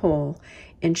maypole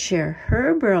and share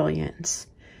her brilliance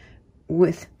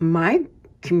with my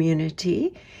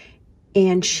community.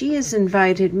 And she has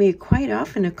invited me quite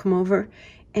often to come over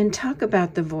and talk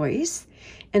about the voice.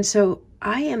 And so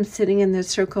I am sitting in the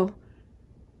circle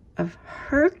of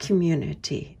her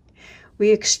community.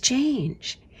 We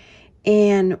exchange.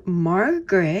 And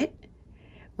Margaret,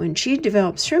 when she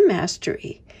develops her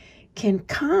mastery, can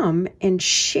come and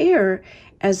share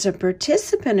as a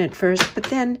participant at first, but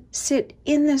then sit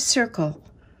in the circle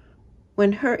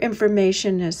when her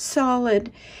information is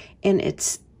solid and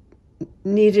it's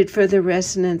needed for the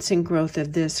resonance and growth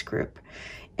of this group.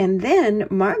 And then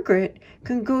Margaret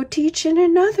can go teach in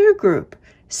another group,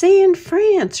 say in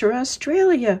France or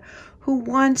Australia, who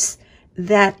wants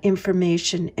that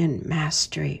information and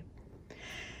mastery.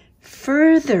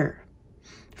 Further,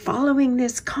 following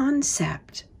this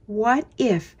concept, what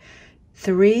if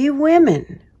 3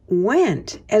 women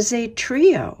went as a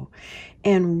trio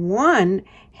and one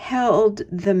held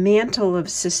the mantle of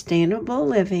sustainable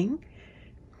living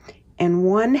and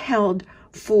one held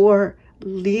for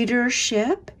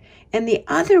leadership and the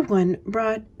other one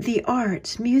brought the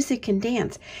arts, music and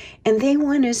dance, and they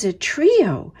went as a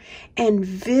trio and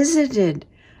visited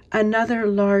another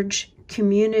large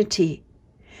community?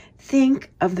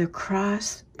 Think of the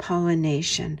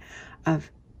cross-pollination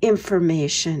of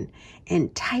information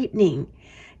and tightening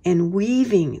and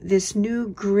weaving this new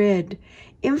grid.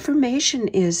 Information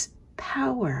is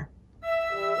power.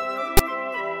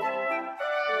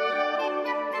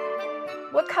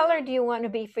 What color do you want to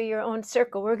be for your own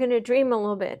circle? We're going to dream a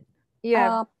little bit.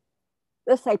 Yeah.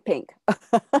 Let's say pink.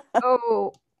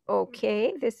 Oh,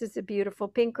 okay. This is a beautiful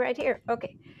pink right here.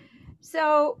 Okay.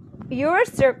 So your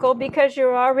circle, because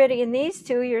you're already in these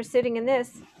two, you're sitting in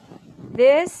this.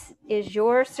 This is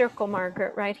your circle,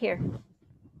 Margaret, right here.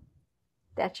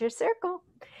 That's your circle.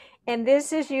 And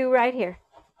this is you right here.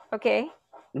 Okay?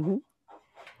 Mm-hmm.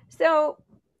 So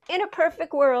in a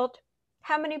perfect world,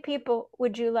 how many people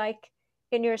would you like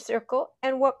in your circle?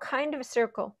 And what kind of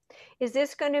circle? Is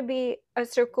this going to be a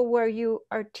circle where you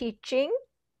are teaching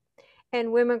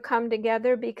and women come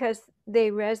together because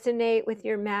they resonate with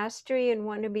your mastery and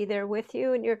want to be there with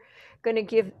you, and you're going to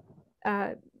give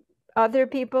other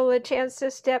people a chance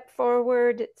to step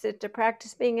forward? Is it to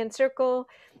practice being in circle?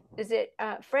 Is it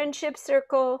a friendship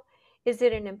circle? Is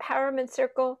it an empowerment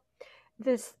circle?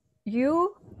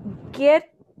 You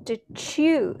get to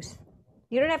choose.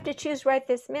 You don't have to choose right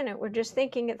this minute. We're just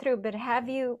thinking it through. But have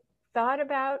you thought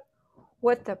about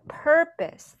what the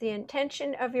purpose, the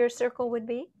intention of your circle would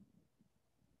be?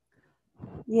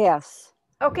 Yes.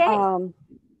 Okay.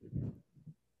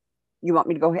 You want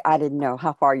me to go? I didn't know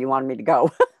how far you wanted me to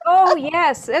go. Oh,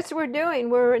 yes. That's what we're doing.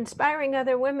 We're inspiring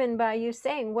other women by you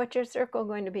saying, what's your circle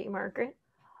going to be, Margaret?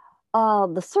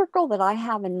 The circle that I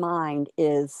have in mind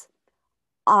is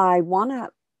I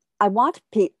want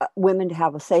women to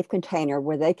have a safe container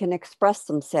where they can express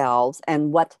themselves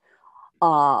and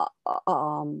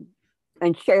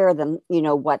and share them,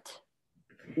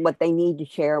 what they need to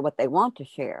share, what they want to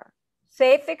share.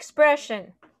 Safe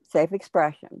expression. Safe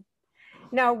expression.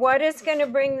 Now, what is going to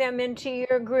bring them into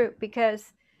your group?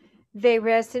 Because they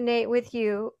resonate with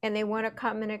you and they want to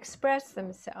come and express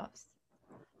themselves.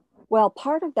 Well,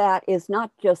 part of that is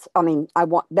not just,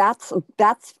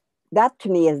 that to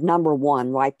me is number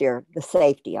one right there, the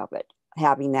safety of it,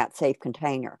 having that safe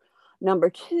container. Number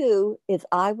 2 is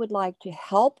I would like to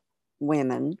help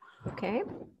women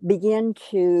begin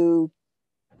to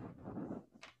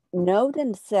know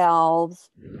themselves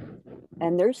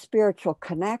and their spiritual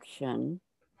connection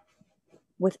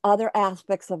with other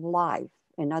aspects of life.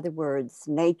 In other words,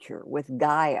 nature, with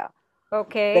Gaia.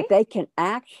 Okay. That they can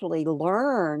actually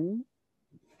learn,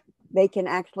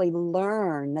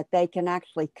 that they can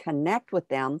actually connect with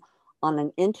them on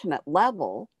an intimate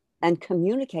level and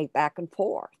communicate back and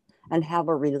forth and have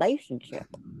a relationship.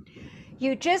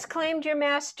 You just claimed your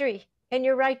mastery and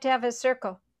your right to have a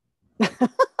circle.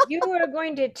 You are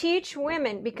going to teach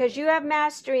women, because you have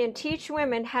mastery, and teach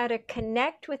women how to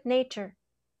connect with nature.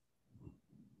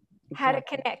 Exactly. How to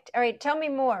connect. All right, tell me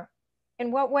more.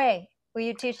 In what way will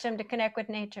you teach them to connect with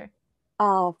nature?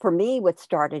 For me, what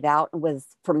started out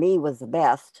was the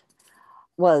best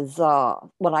was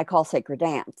what I call sacred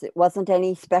dance. It wasn't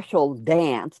any special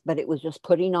dance, but it was just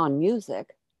putting on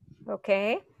music.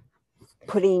 Okay.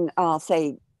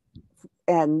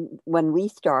 And when we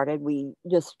started,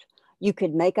 you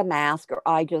could make a mask, or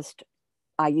I just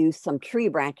I used some tree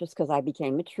branches because I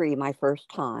became a tree my first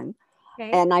time.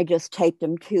 Okay. And I just taped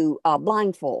them to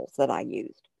blindfolds that I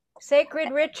used.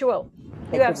 Sacred ritual.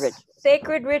 You have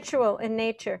sacred ritual in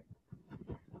nature.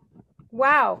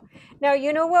 Wow. Now,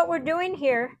 you know what we're doing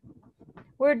here?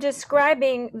 We're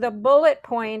describing the bullet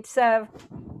points of,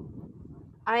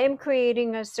 I am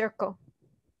creating a circle.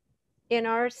 In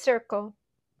our circle,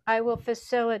 I will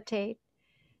facilitate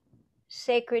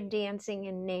sacred dancing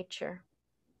in nature.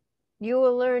 You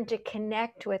will learn to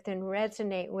connect with and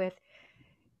resonate with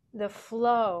the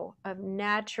flow of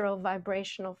natural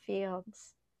vibrational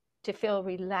fields, to feel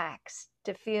relaxed,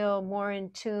 to feel more in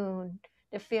tune,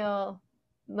 to feel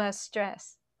less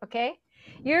stress. Okay?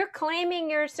 You're claiming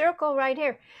your circle right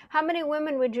here. How many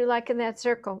women would you like in that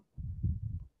circle?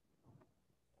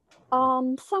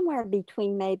 Somewhere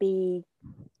between maybe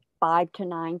 5 to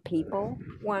 9 people.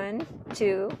 1,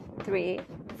 2, 3,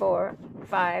 4,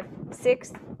 5,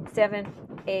 6, 7,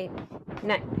 8,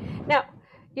 9. Now,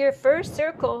 your first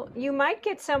circle, you might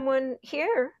get someone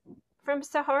here from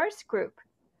Sahar's group.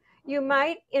 You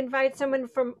might invite someone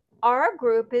from our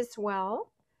group as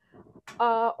well,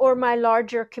 or my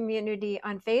larger community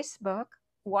on Facebook.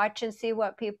 Watch and see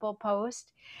what people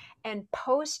post, and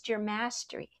post your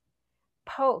mastery.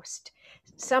 Post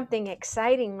something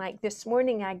exciting. Like this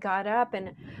morning I got up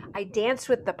and I danced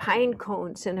with the pine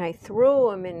cones and I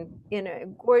threw them in a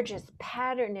gorgeous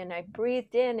pattern, and I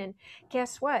breathed in, and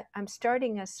guess what? I'm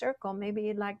starting a circle. Maybe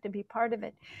you'd like to be part of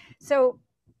it. So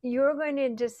you're going to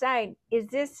decide, is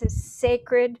this a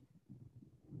sacred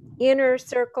inner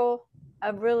circle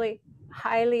of really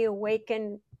highly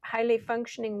awakened, highly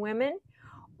functioning women?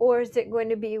 Or is it going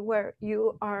to be where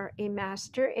you are a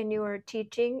master and you are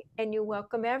teaching and you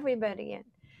welcome everybody in?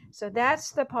 So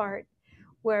that's the part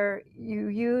where you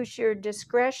use your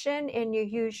discretion and you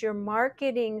use your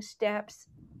marketing steps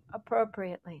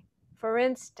appropriately. For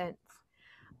instance,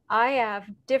 I have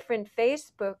different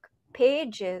Facebook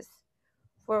pages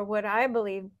for what I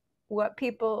believe what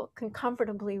people can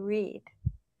comfortably read.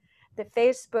 The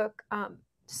Facebook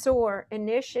SOAR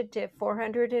initiative,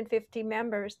 450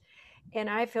 members, and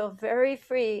I feel very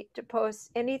free to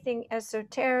post anything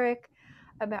esoteric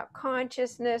about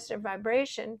consciousness or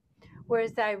vibration,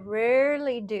 whereas I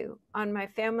rarely do on my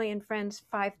family and friends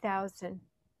 5,000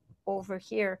 over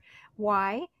here.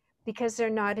 Why? Because they're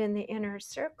not in the inner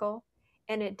circle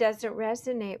and it doesn't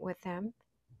resonate with them.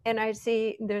 And I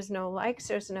see there's no likes,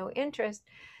 there's no interest.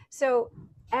 So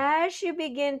as you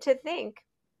begin to think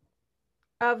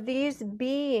of these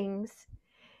beings,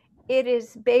 it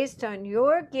is based on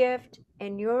your gift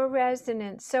and your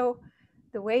resonance. So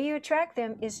the way you attract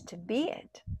them is to be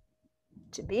it,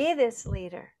 to be this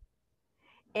leader,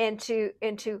 and to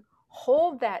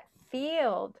hold that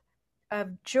field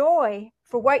of joy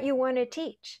for what you want to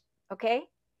teach. Okay?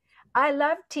 I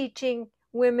love teaching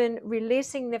women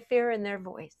releasing the fear in their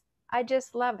voice. I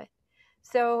just love it.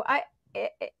 So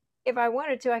if I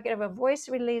wanted to, I could have a voice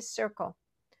release circle.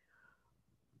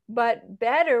 But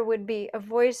better would be a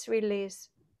voice release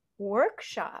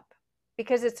workshop,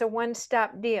 because it's a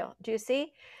one-stop deal. Do you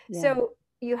see? Yeah. So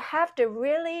you have to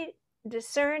really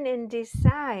discern and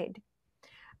decide,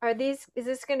 is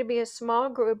this going to be a small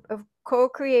group of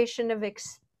co-creation of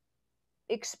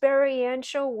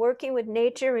experiential working with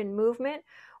nature and movement,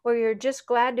 where you're just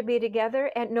glad to be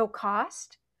together at no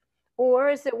cost? Or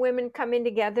is it women coming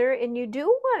together and you do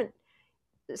want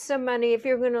some money if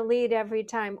you're going to lead every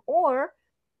time? Or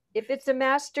if it's a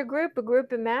master group, a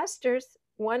group of masters,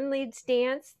 one leads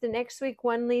dance, the next week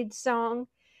one leads song.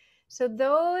 So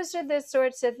those are the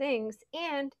sorts of things.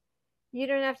 And you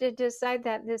don't have to decide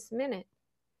that this minute.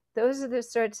 Those are the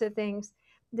sorts of things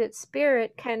that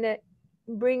spirit kind of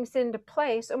brings into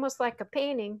place, almost like a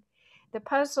painting, the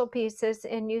puzzle pieces.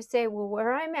 And you say, well,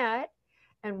 where I'm at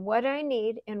and what I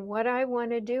need and what I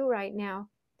want to do right now.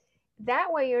 That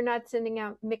way you're not sending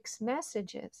out mixed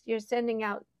messages. You're sending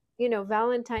out,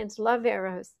 Valentine's love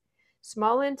arrows,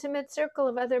 small intimate circle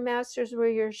of other masters where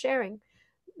you're sharing,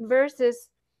 versus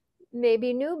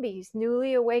maybe newbies,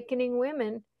 newly awakening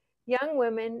women, young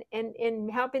women,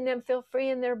 and helping them feel free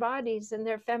in their bodies and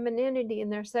their femininity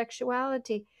and their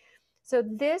sexuality. So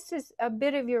this is a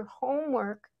bit of your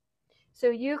homework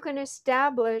so you can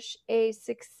establish a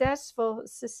successful,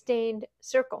 sustained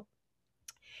circle.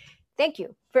 Thank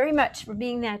you very much for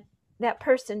being that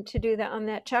person to do that on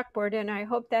that chalkboard, and I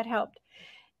hope that helped.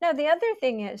 Now, the other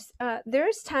thing is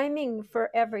there's timing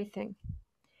for everything.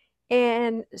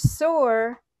 And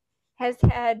SOAR has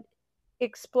had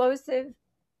explosive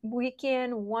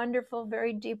weekend, wonderful,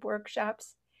 very deep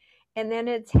workshops. And then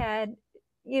it's had,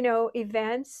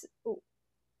 events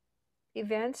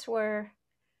where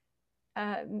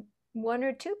 1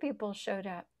 or 2 people showed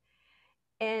up.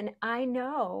 And I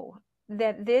know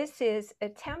that this is a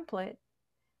template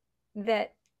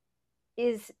that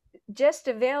is just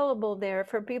available there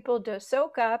for people to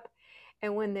soak up.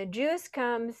 And when the juice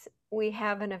comes, we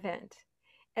have an event.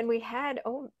 And we had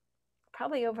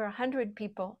probably over 100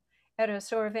 people at a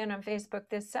SOAR event on Facebook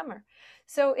this summer.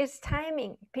 So it's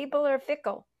timing. People are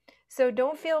fickle. So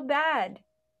don't feel bad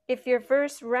if your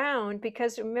first round,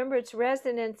 because remember it's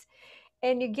resonance,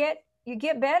 and you get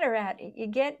better at it. You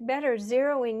get better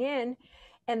zeroing in.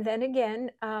 And then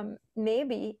again,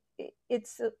 maybe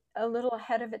it's a little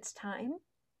ahead of its time,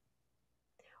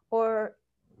 or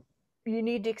you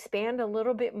need to expand a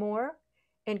little bit more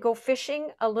and go fishing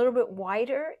a little bit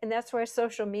wider. And that's why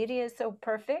social media is so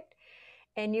perfect.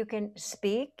 And you can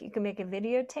speak, you can make a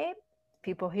videotape.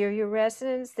 People hear your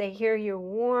resonance, they hear your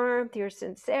warmth, your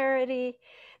sincerity,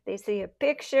 they see a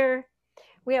picture.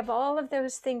 We have all of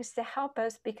those things to help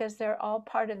us because they're all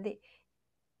part of the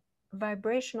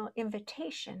vibrational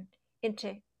invitation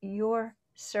into your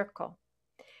circle.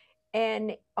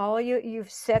 And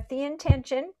you've set the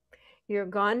intention, you're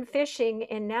gone fishing,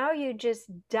 and now you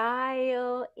just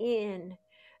dial in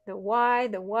the why,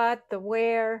 the what, the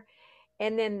where,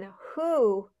 and then the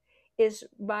who is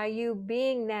by you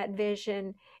being that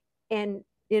vision and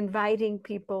inviting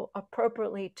people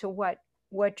appropriately to what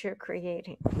you're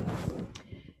creating.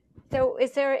 So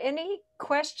is there any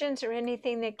questions or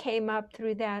anything that came up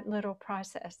through that little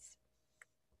process?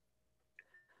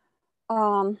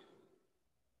 I'm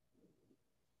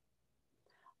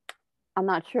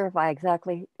not sure if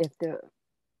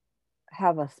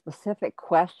have a specific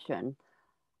question.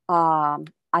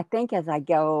 I think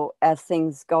as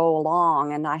things go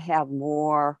along and I have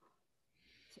more,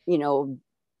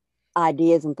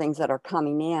 ideas and things that are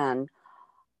coming in,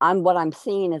 what I'm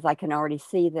seeing is I can already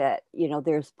see that,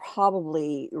 there's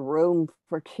probably room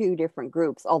for 2 different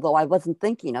groups, although I wasn't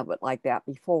thinking of it like that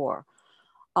before.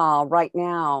 Right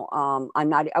now,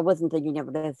 I wasn't thinking of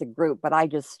it as a group, but I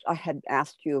had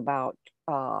asked you about,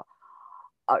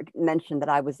 mentioned that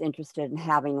I was interested in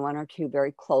having 1 or 2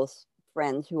 very close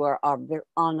friends who are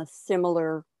on a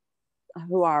similar,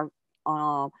 who are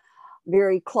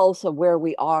very close of where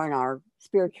we are in our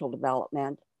spiritual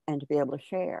development, and to be able to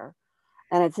share.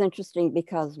 And it's interesting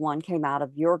because one came out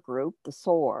of your group, the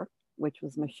SOAR, which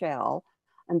was Michelle.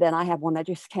 And then I have one that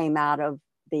just came out of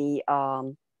the,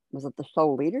 was it the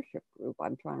Soul Leadership Group?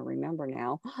 I'm trying to remember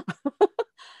now.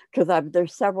 Because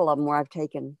there's several of them where I've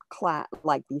taken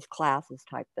like these classes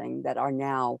type thing that are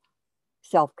now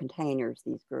self-containers,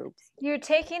 these groups. You're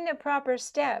taking the proper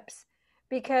steps,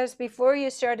 because before you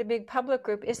start a big public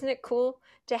group, isn't it cool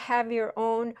to have your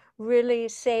own really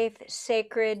safe,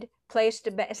 sacred place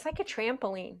to be? It's like a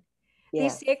trampoline.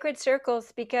 Yes. These sacred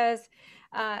circles, because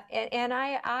and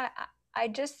I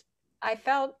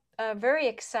felt very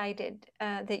excited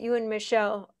that you and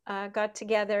Michelle got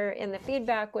together, and the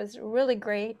feedback was really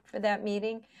great for that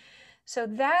meeting. So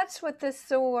that's what the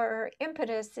SOAR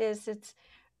impetus is. It's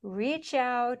reach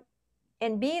out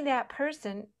and be that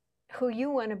person who you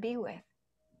want to be with.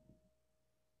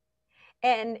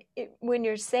 And when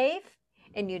you're safe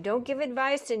and you don't give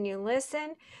advice and you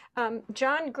listen,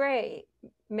 John Gray,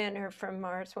 Men Are From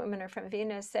Mars, Women Are From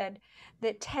Venus, said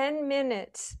that 10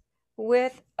 minutes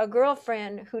with a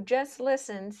girlfriend who just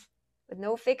listens with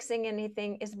no fixing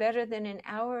anything is better than an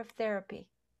hour of therapy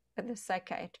with a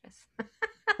psychiatrist.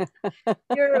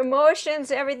 Your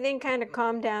emotions, everything kind of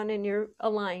calm down and you're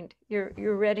aligned.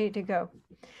 You're ready to go.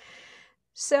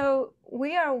 So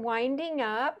we are winding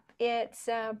up. It's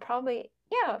probably,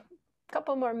 a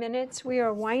couple more minutes. We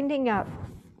are winding up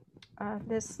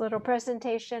this little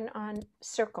presentation on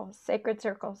circles, sacred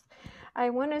circles.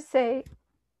 I want to say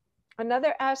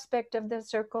another aspect of the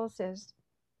circles is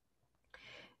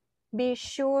be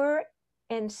sure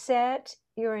and set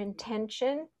your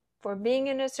intention for being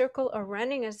in a circle or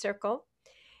running a circle,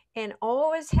 and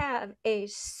always have a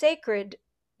sacred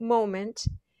moment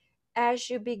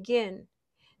as you begin.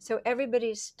 So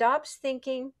everybody stops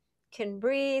thinking, can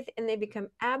breathe, and they become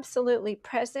absolutely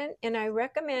present. And I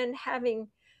recommend having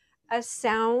a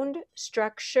sound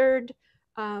structured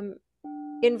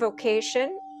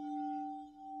invocation,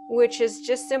 which is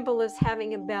just simple as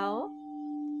having a bell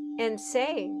and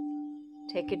saying,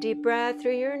 take a deep breath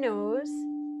through your nose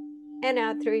and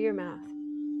out through your mouth.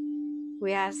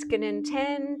 We ask and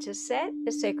intend to set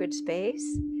a sacred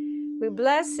space. We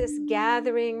bless this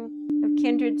gathering of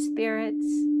kindred spirits.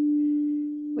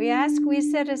 We ask, we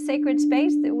set a sacred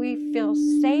space that we feel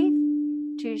safe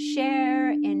to share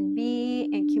and be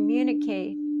and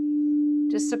communicate,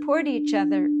 to support each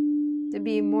other, to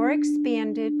be more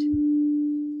expanded,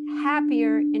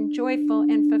 happier and joyful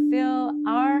and fulfill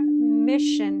our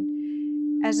mission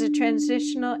as a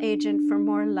transitional agent for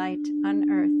more light on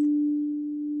earth.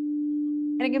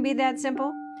 And it can be that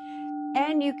simple.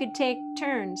 And you could take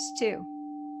turns too.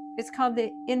 It's called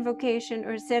the invocation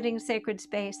or setting sacred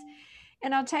space.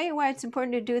 And I'll tell you why it's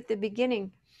important to do it at the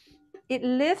beginning. It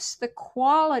lifts the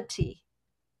quality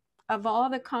of all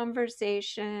the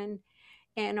conversation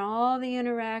and all the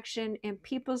interaction, and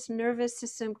people's nervous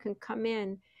system can come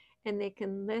in and they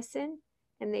can listen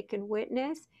and they can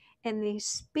witness and they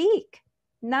speak,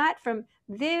 not from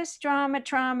this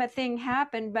trauma thing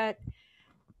happened, but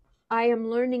I am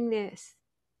learning this.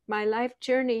 My life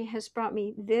journey has brought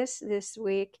me this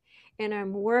week, and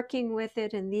I'm working with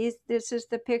it, and this is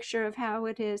the picture of how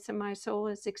it is, and my soul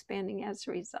is expanding as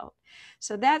a result.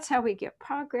 So that's how we get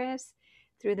progress,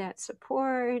 through that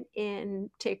support,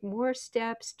 and take more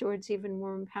steps towards even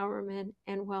more empowerment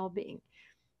and well-being.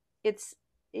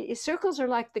 Circles are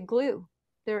like the glue.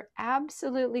 They're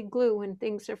absolutely glue when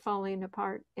things are falling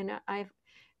apart, and I've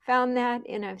found that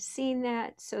and I've seen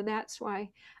that. So that's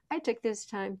why I took this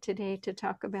time today to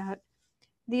talk about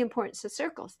the importance of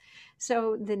circles.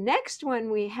 So the next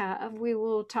one we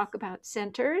will talk about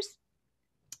centers,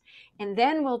 and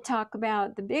then we'll talk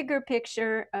about the bigger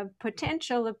picture of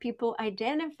potential of people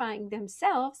identifying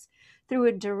themselves through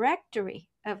a directory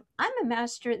of, I'm a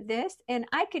master at this, and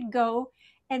I could go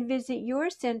and visit your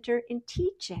center and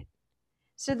teach it.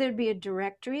 So there'd be a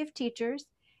directory of teachers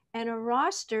and a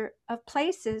roster of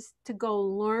places to go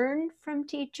learn from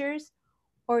teachers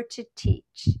or to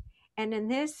teach. And in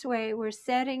this way, we're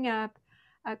setting up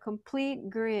a complete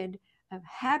grid of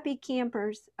happy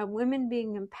campers, of women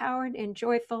being empowered and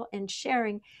joyful and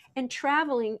sharing and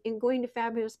traveling and going to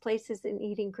fabulous places and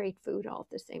eating great food all at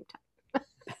the same time.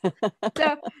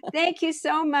 So thank you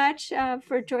so much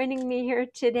for joining me here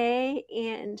today.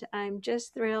 And I'm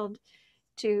just thrilled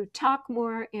to talk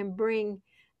more and bring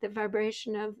the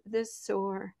vibration of the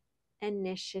SOAR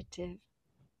initiative.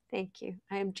 Thank you.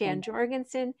 I am Jan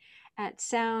Jorgensen at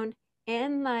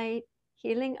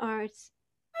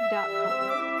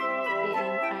soundandlighthealingarts.com.